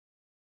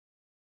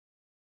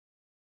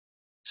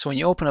So when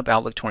you open up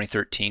Outlook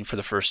 2013 for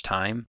the first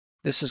time,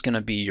 this is going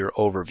to be your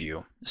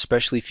overview,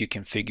 especially if you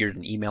configured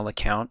an email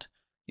account.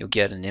 You'll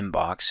get an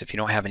inbox. If you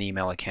don't have an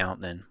email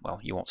account, then, well,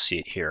 you won't see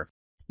it here.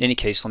 In any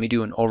case, let me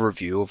do an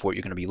overview of what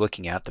you're going to be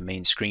looking at, the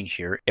main screen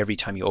here, every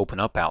time you open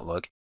up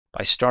Outlook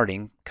by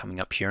coming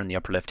up here in the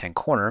upper left-hand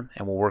corner,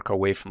 and we'll work our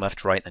way from left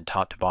to right and then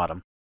top to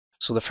bottom.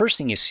 So the first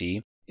thing you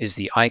see is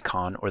the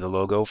icon or the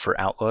logo for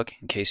Outlook.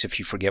 In case if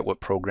you forget what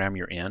program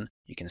you're in,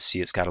 you can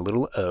see it's got a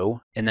little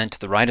O, and then to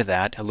the right of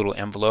that, a little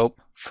envelope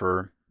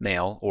for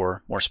mail,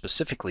 or more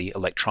specifically,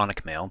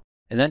 electronic mail.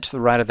 And then to the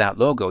right of that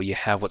logo, you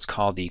have what's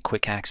called the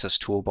Quick Access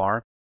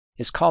Toolbar.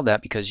 It's called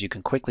that because you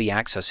can quickly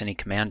access any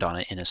command on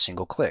it in a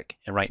single click.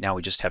 And right now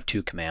we just have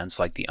two commands,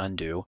 like the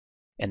undo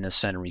and the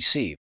send and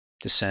receive,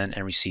 to send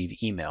and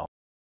receive email.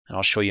 And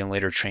I'll show you in a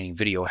later training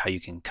video how you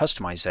can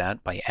customize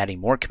that by adding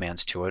more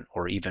commands to it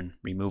or even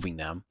removing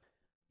them.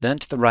 Then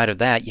to the right of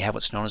that, you have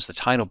what's known as the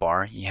title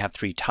bar. You have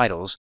three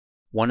titles.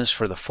 One is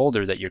for the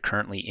folder that you're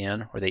currently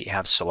in or that you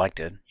have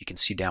selected. You can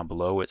see down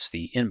below it's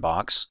the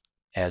inbox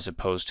as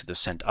opposed to the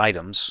sent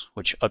items,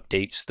 which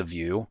updates the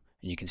view.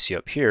 And you can see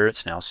up here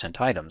it's now sent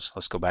items.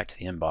 Let's go back to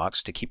the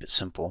inbox to keep it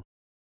simple.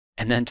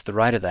 And then to the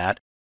right of that,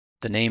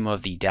 the name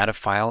of the data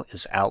file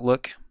is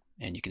Outlook.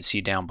 And you can see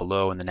down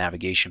below in the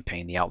navigation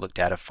pane the Outlook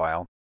data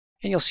file.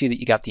 And you'll see that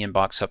you got the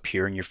inbox up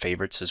here in your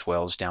favorites as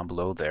well as down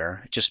below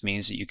there. It just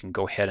means that you can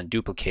go ahead and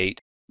duplicate,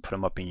 put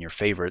them up in your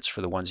favorites for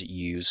the ones that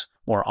you use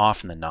more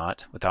often than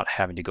not without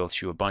having to go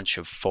through a bunch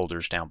of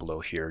folders down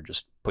below here.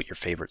 Just put your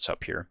favorites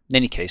up here. In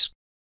any case,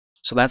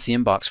 so that's the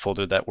inbox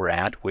folder that we're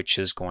at, which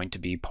is going to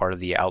be part of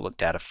the Outlook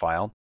data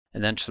file.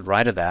 And then to the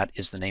right of that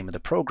is the name of the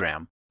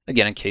program.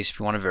 Again, in case if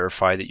you want to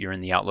verify that you're in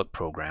the Outlook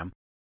program.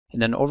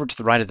 And then over to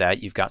the right of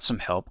that, you've got some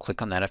help.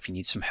 Click on that if you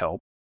need some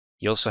help.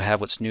 You also have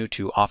what's new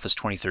to Office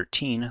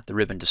 2013, the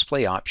ribbon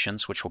display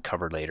options, which we'll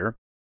cover later.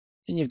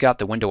 Then you've got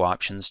the window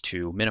options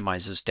to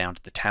minimize this down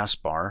to the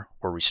taskbar,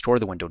 or restore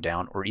the window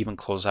down, or even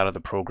close out of the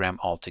program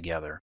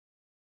altogether.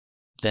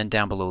 Then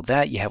down below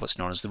that, you have what's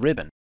known as the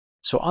ribbon.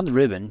 So on the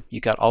ribbon,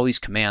 you got all these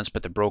commands,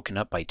 but they're broken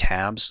up by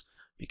tabs.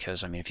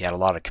 Because, I mean, if you had a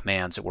lot of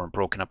commands that weren't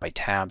broken up by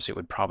tabs, it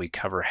would probably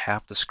cover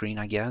half the screen,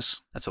 I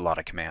guess. That's a lot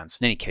of commands.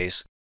 In any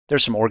case,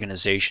 there's some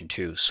organization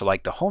too. So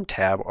like the Home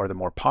tab are the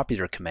more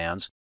popular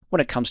commands when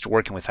it comes to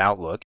working with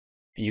Outlook.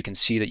 And you can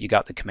see that you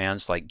got the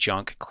commands like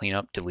junk,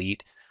 cleanup,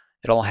 delete.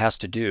 It all has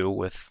to do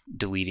with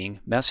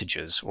deleting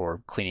messages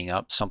or cleaning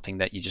up something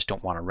that you just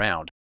don't want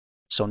around.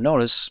 So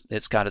notice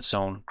it's got its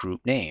own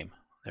group name.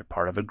 They're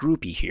part of a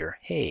groupie here.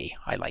 Hey,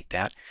 I like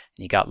that.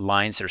 And you got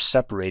lines that are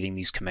separating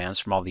these commands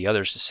from all the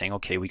others to saying,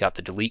 okay, we got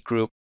the delete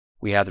group,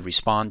 we have the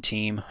respond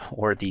team,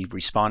 or the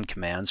respond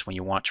commands when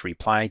you want to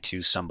reply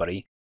to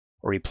somebody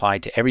or reply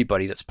to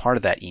everybody that's part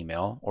of that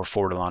email or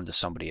forward it on to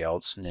somebody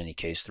else, in any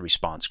case, the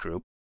response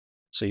group.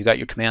 So you got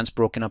your commands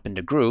broken up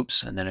into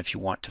groups, and then if you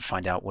want to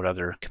find out what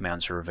other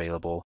commands are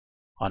available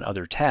on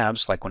other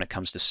tabs, like when it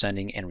comes to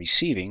sending and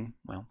receiving,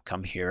 well,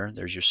 come here.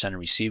 There's your send and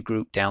receive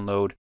group,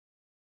 download,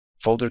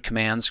 folder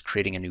commands,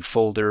 creating a new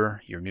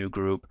folder, your new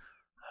group,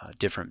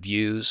 different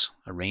views,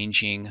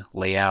 arranging,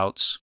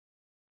 layouts.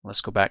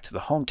 Let's go back to the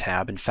Home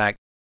tab. In fact,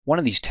 one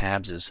of these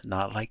tabs is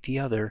not like the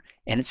other,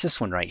 and it's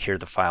this one right here,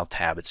 the File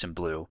tab. It's in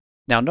blue.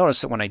 Now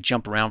notice that when I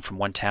jump around from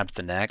one tab to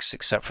the next,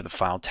 except for the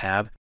File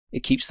tab,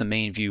 it keeps the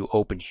main view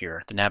open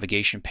here, the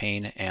navigation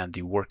pane and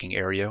the working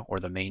area or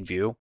the main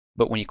view.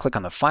 But when you click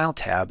on the File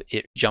tab,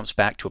 it jumps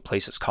back to a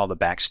place that's called the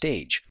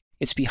Backstage.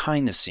 It's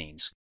behind the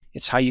scenes.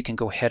 It's how you can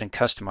go ahead and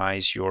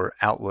customize your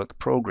Outlook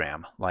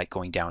program, like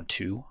going down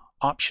to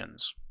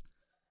Options.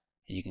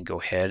 You can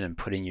go ahead and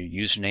put in your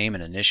username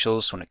and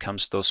initials when it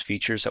comes to those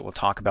features that we'll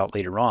talk about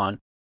later on,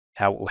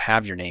 how it will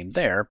have your name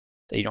there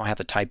that you don't have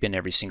to type in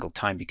every single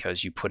time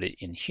because you put it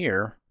in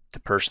here to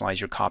personalize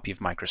your copy of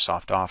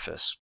Microsoft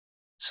Office.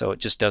 So it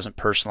just doesn't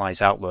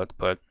personalize Outlook,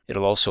 but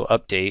it'll also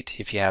update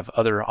if you have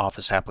other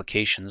Office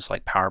applications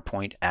like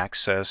PowerPoint,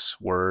 Access,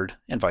 Word,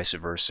 and vice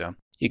versa.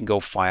 You can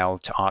go File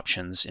to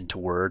Options into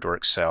Word or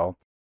Excel,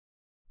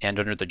 and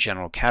under the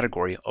general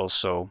category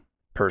also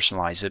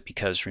personalize it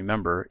because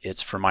remember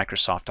it's for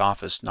Microsoft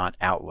Office, not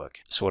Outlook.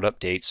 So it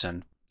updates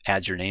and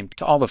adds your name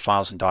to all the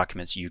files and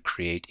documents you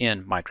create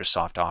in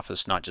Microsoft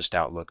Office, not just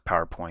Outlook,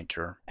 PowerPoint,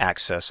 or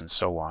Access, and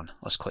so on.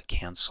 Let's click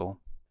Cancel.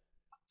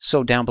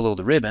 So down below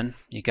the ribbon,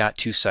 you got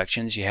two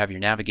sections. You have your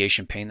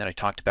navigation pane that I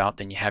talked about,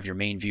 then you have your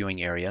main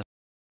viewing area.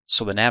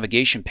 So the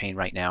navigation pane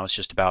right now is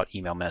just about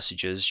email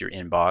messages, your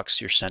inbox,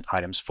 your sent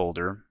items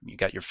folder. You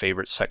got your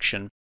favorite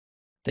section.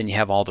 Then you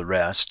have all the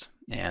rest,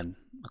 and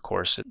of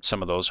course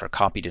some of those are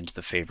copied into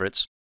the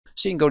favorites.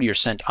 So you can go to your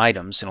sent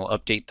items and it'll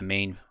update the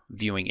main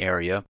viewing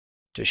area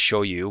to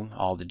show you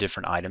all the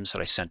different items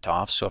that I sent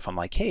off. So if I'm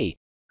like, hey,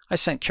 I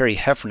sent Carrie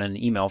Heffernan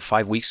an email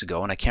 5 weeks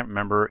ago and I can't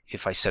remember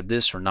if I said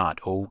this or not.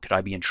 Oh, could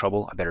I be in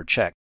trouble? I better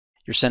check.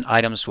 Your sent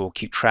items will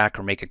keep track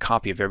or make a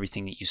copy of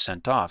everything that you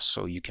sent off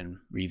so you can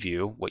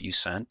review what you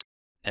sent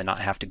and not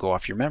have to go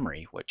off your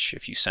memory, which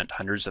if you sent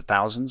hundreds of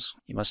thousands,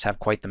 you must have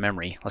quite the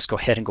memory. Let's go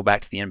ahead and go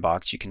back to the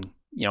inbox. You can,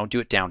 do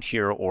it down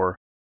here or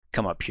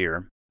come up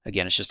here.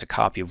 Again, it's just a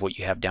copy of what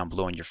you have down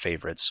below in your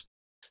favorites.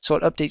 So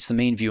it updates the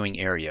main viewing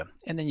area.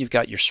 And then you've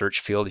got your search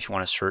field if you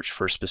want to search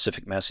for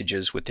specific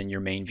messages within your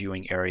main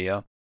viewing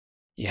area.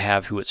 You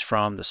have who it's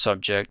from, the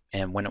subject,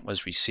 and when it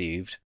was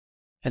received.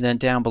 And then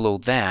down below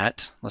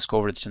that, let's go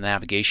over to the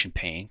navigation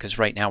pane, because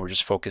right now we're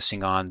just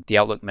focusing on the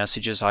Outlook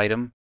Messages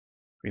item.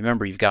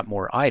 Remember, you've got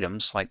more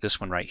items, like this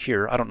one right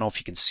here. I don't know if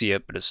you can see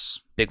it, but it's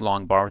a big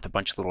long bar with a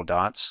bunch of little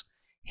dots.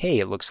 Hey,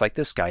 it looks like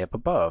this guy up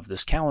above,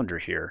 this calendar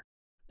here.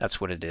 That's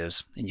what it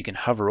is. And you can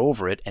hover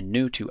over it, and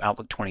new to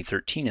Outlook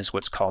 2013 is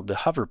what's called the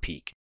hover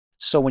peak.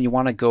 So when you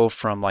want to go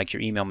from like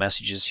your email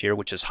messages here,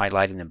 which is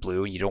highlighted in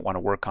blue, and you don't want to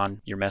work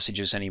on your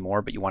messages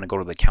anymore, but you want to go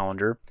to the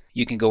calendar,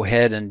 you can go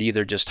ahead and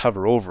either just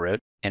hover over it,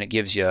 and it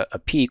gives you a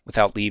peek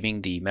without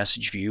leaving the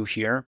message view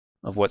here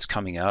of what's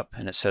coming up.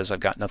 And it says I've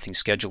got nothing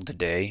scheduled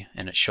today,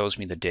 and it shows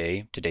me the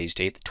day, today's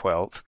date, the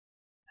 12th.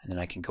 And then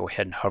I can go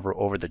ahead and hover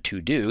over the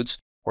to do's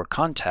or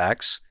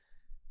contacts,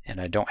 and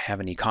I don't have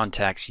any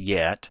contacts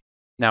yet.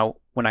 Now,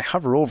 when I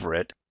hover over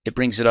it, it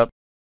brings it up,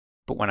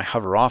 but when I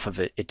hover off of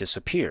it, it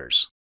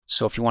disappears.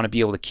 So if you want to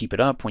be able to keep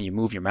it up when you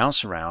move your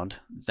mouse around,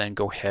 then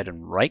go ahead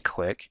and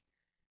right-click.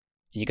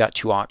 You got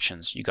two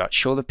options. You got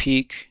Show the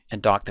Peak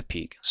and Dock the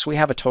Peak. So we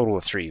have a total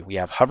of three. We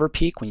have Hover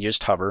Peak. When you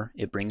just hover,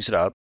 it brings it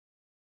up.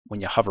 When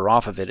you hover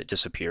off of it, it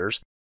disappears.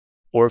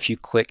 Or if you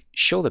click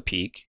Show the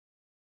Peak,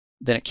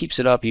 then it keeps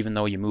it up even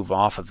though you move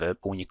off of it.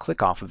 But when you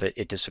click off of it,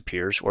 it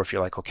disappears. Or if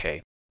you're like,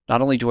 okay,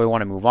 not only do I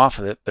want to move off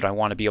of it, but I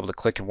want to be able to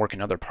click and work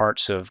in other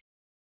parts of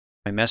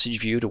my message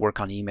view to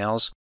work on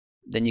emails,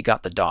 then you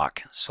got the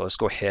dock. So let's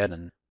go ahead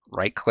and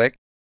right-click,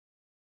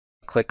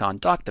 click on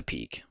Dock the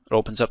Peak. It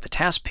opens up the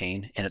task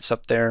pane, and it's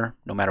up there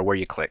no matter where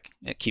you click.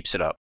 It keeps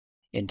it up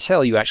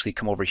until you actually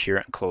come over here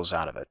and close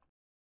out of it.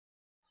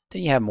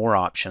 Then you have more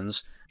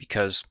options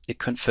because it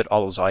couldn't fit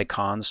all those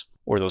icons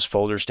or those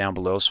folders down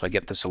below, so I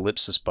get this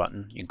ellipsis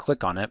button. You can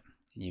click on it,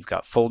 and you've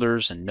got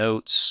folders and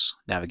notes,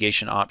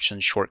 navigation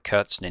options,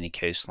 shortcuts. In any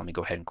case, let me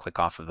go ahead and click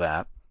off of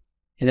that.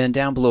 And then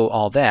down below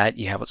all that,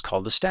 you have what's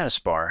called the status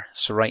bar.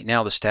 So right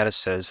now the status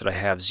says that I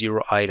have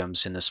 0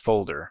 items in this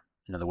folder.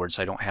 In other words,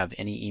 I don't have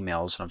any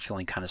emails, and I'm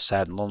feeling kind of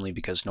sad and lonely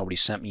because nobody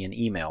sent me an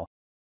email.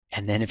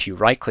 And then if you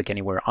right-click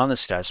anywhere on the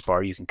status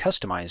bar, you can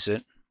customize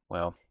it.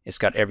 Well, it's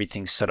got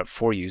everything set up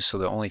for you, so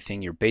the only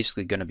thing you're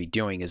basically going to be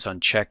doing is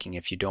unchecking.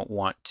 If you don't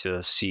want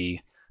to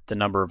see the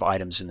number of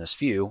items in this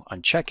view,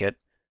 uncheck it,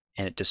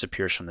 and it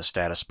disappears from the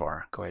status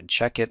bar. Go ahead and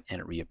check it,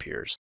 and it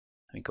reappears.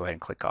 Let me go ahead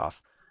and click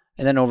off.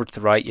 And then over to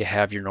the right, you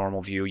have your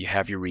normal view, you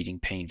have your reading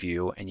pane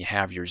view, and you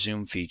have your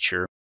zoom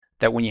feature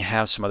that when you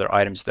have some other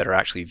items that are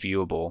actually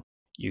viewable,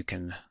 you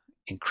can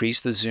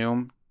increase the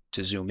zoom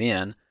to zoom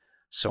in.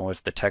 So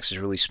if the text is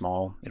really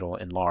small, it'll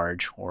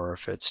enlarge, or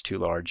if it's too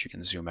large, you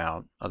can zoom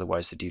out.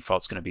 Otherwise, the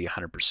default is going to be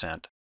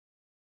 100%.